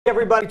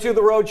Everybody to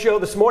the Rhode Show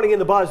this morning in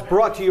the Buzz,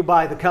 brought to you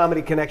by the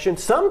Comedy Connection.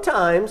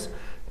 Sometimes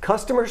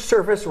customer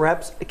service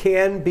reps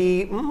can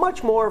be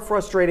much more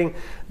frustrating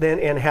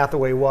than Anne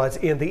Hathaway was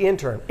in The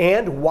Intern.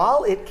 And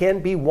while it can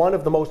be one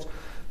of the most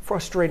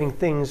frustrating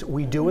things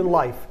we do in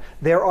life,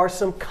 there are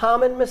some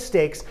common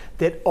mistakes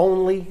that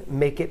only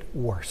make it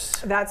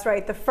worse. That's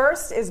right. The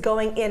first is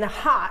going in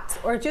hot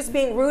or just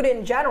being rude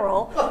in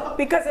general,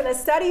 because in a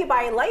study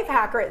by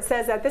Lifehacker, it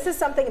says that this is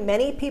something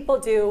many people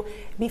do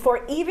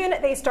before even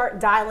they start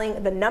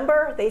dialing the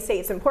number. They say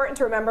it's important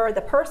to remember the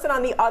person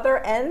on the other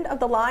end of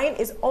the line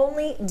is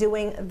only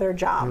doing their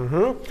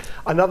job.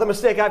 Another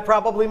mistake I've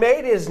probably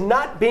made is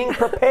not being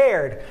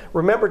prepared.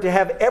 Remember to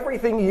have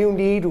everything you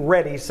need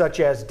ready, such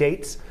as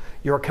dates,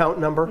 your account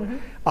number,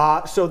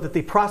 so that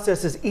the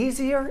process is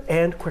easier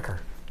and quicker.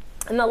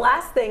 And the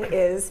last thing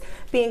is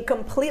being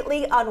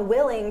completely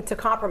unwilling to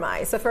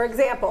compromise. So for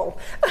example,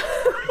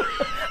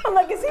 I'm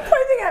like, is he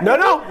pointing at me?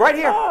 No, right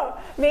here. Oh,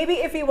 maybe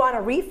if you want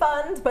a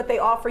refund, but they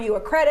offer you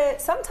a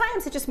credit,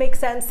 sometimes it just makes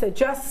sense to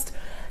just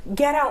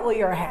get out while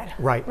you're ahead.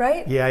 Right.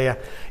 Right? Yeah.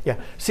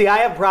 See, I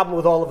have a problem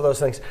with all of those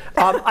things.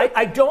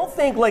 I don't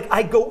think, like,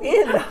 I go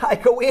in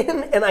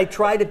and I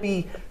try to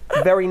be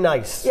very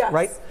nice, Yes.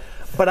 right?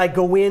 But I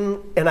go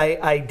in and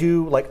I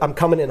do, like, I'm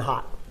coming in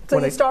hot. So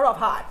you start off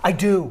hot. I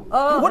do.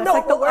 Oh, that's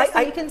like the worst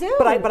thing you can do.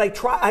 But I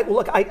try.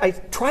 I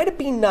try to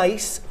be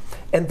nice,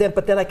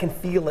 but then I can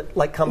feel it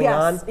like coming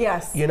on.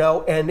 Yes. You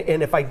know, and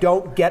if I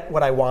don't get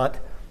what I want,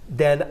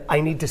 then I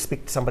need to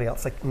speak to somebody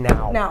else, like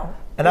now. Now.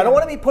 And I don't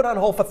want to be put on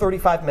hold for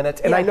 35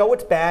 minutes. And I know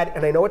it's bad,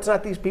 and I know it's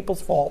not these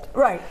people's fault.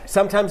 Right.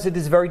 Sometimes it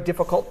is very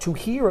difficult to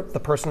hear the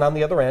person on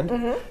the other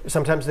end.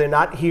 Sometimes they're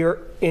not here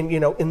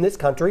in this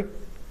country.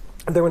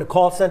 They're in a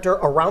call center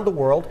around the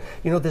world.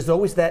 You know, there's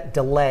always that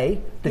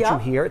delay that you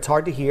hear. It's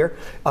hard to hear.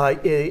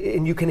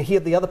 And you can hear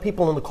the other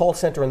people in the call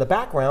center in the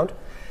background.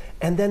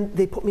 And then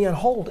they put me on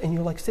hold, and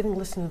you're like sitting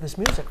listening to this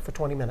music for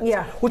 20 minutes.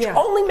 Which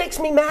only makes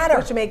me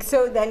madder.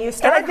 So then you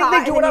start and I think hot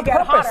they do it on get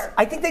purpose. hotter.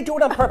 I think they do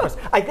it on purpose.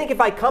 I think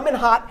if I come in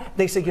hot,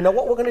 they say, you know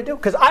what we're going to do?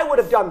 Because I would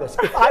have done this.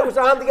 If I was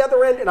on the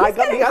other end and I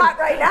got me on, hot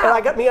right now. and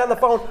I got me on the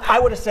phone, I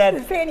would have said,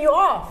 fan you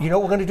off. You know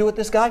what we're going to do with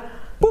this guy?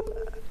 Boop.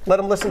 Let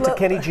him listen to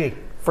Kenny G.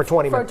 For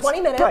 20 minutes. For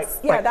 20 minutes. Right.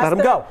 Yeah, let them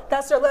go.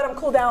 That's their let them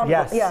cool down.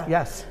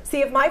 Yes.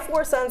 See, if my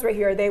 4 sons were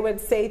here, they would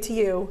say to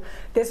you,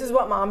 this is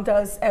what mom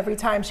does every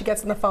time she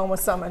gets on the phone with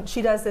someone.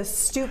 She does this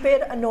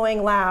stupid,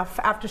 annoying laugh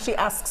after she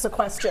asks a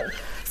question.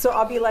 So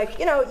I'll be like,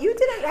 you know, you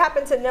didn't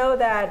happen to know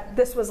that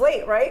this was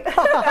late, right?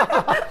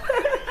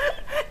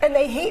 And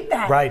they hate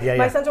that. Right,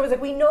 My son's always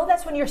like, we know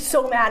that's when you're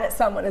so mad at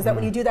someone, is that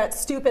when you do that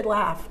stupid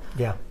laugh.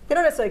 Yeah. They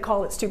don't necessarily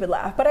call it stupid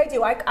laugh, but I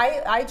do.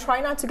 I try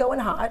not to go in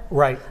hot.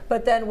 Right.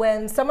 But then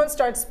when someone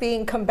starts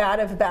being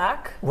combative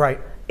back,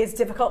 it's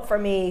difficult for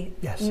me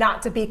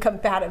not to be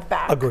combative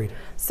back. Agreed.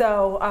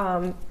 So,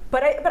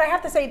 but I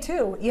have to say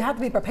too, you have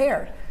to be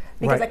prepared.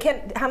 Because I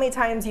can't, how many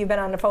times you've been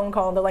on a phone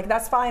call and they're like,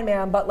 that's fine,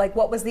 ma'am, but like,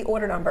 what was the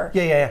order number?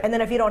 Yeah. And then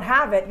if you don't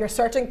have it, you're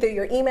searching through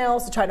your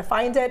emails to try to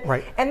find it.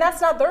 Right. And that's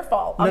not their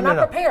fault. I'm not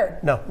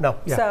prepared. No.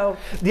 Yeah. So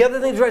the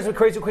other thing that drives me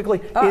crazy quickly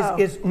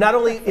is not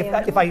only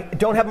if I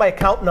don't have my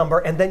account number,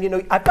 and then, you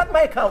know, I've got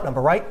my account number,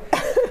 right?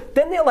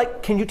 Then they're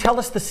like, can you tell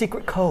us the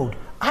secret code?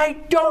 I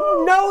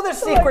don't know the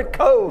secret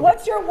code.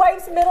 What's your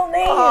wife's middle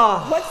name?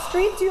 What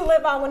street do you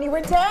live on when you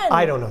were 10?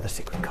 I don't know the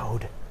secret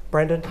code.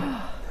 Brendan?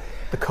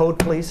 The code,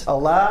 please.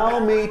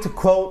 Allow me to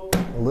quote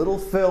a little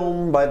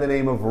film by the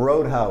name of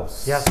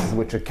Roadhouse, in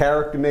which a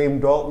character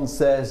named Dalton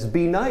says,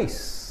 be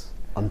nice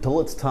until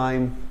it's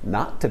time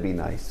not to be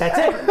nice. That's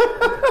it.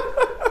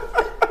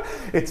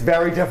 It's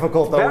very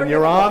difficult, though. When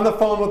you're on the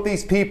phone with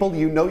these people,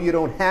 you know you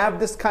don't have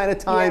this kind of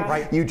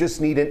time. You just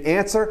need an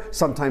answer.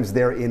 Sometimes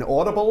they're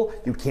inaudible.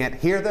 You can't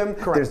hear them.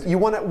 Correct. You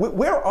want to.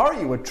 Where are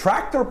you? A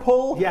tractor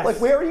pull? Yes.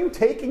 Like, where are you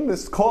taking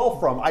this call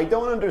from? I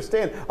don't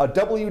understand. A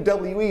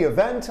WWE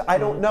event? I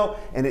don't know.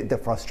 And the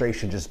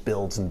frustration just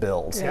builds and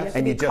builds. Yeah,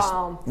 and you just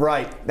calm.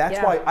 That's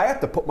why I have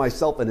to put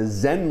myself in a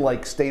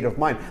Zen-like state of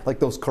mind, like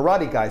those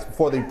karate guys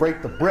before they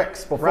break the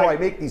bricks. Before I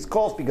make these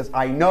calls, because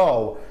I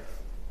know.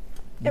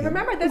 And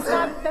remember,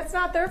 that's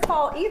not their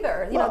fault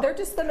either. You know, they're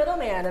just the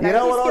middleman. And you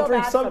know what,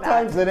 Audrey?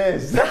 Sometimes it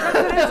is. Sometimes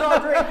it is,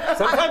 Audrey.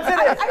 Sometimes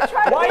it is.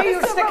 Why are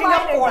you sticking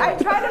up for me? I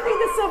try to be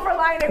the silver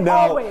lining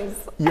always.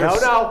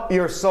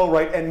 You're so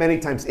right. And many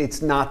times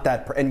it's not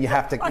that. And you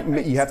have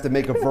to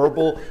make a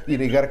verbal.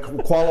 You got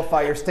to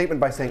qualify your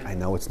statement by saying, "I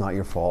know it's not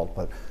your fault,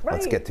 but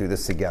let's get through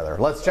this together."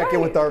 Let's check in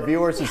with our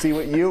viewers to see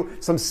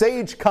some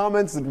sage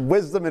comments and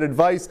wisdom and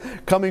advice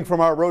coming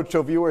from our Rhode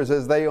Show viewers,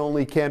 as they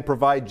only can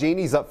provide.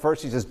 Jeannie's up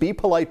first. She says, "Be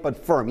polite but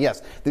firm."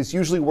 Yes, this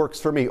usually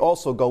works for me.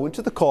 Also, go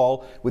into the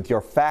call with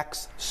your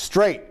facts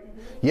straight.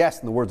 Yes,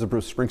 in the words of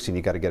Bruce Springsteen,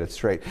 you got to get it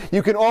straight.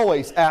 You can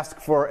always ask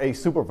for a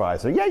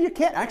supervisor. Yeah, you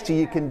can. Actually,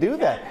 you can do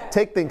that.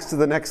 Take things to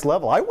the next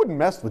level. I wouldn't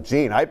mess with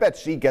Jean. I bet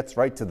she gets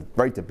right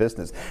to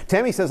business.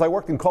 Tammy says, I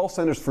worked in call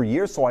centers for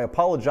years, so I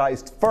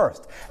apologized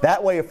first.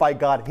 That way, if I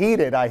got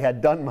heated, I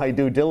had done my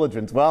due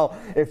diligence. Well,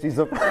 if she's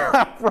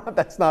upfront,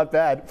 that's not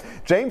bad.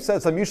 James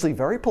says, I'm usually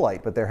very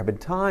polite, but there have been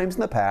times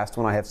in the past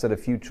when I have said a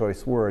few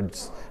choice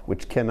words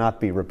which cannot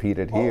be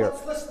repeated here.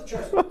 Let's list the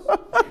choice words.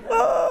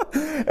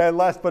 And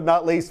last but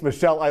not least,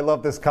 Michelle, I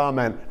love this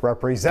comment.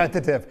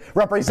 Representative,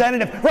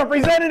 representative,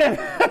 representative.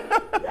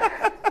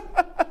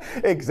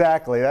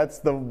 Exactly. That's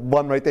the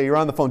one right there. You're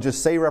on the phone.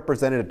 Just say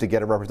representative to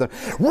get a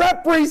representative.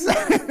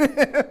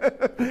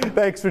 Representative!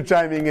 Thanks for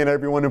chiming in,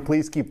 everyone. And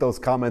please keep those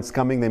comments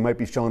coming. They might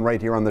be shown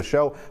right here on the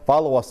show.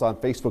 Follow us on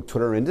Facebook,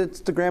 Twitter, and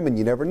Instagram. And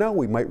you never know,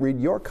 we might read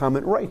your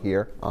comment right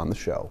here on the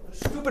show.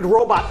 Stupid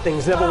robot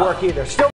things never work either. Still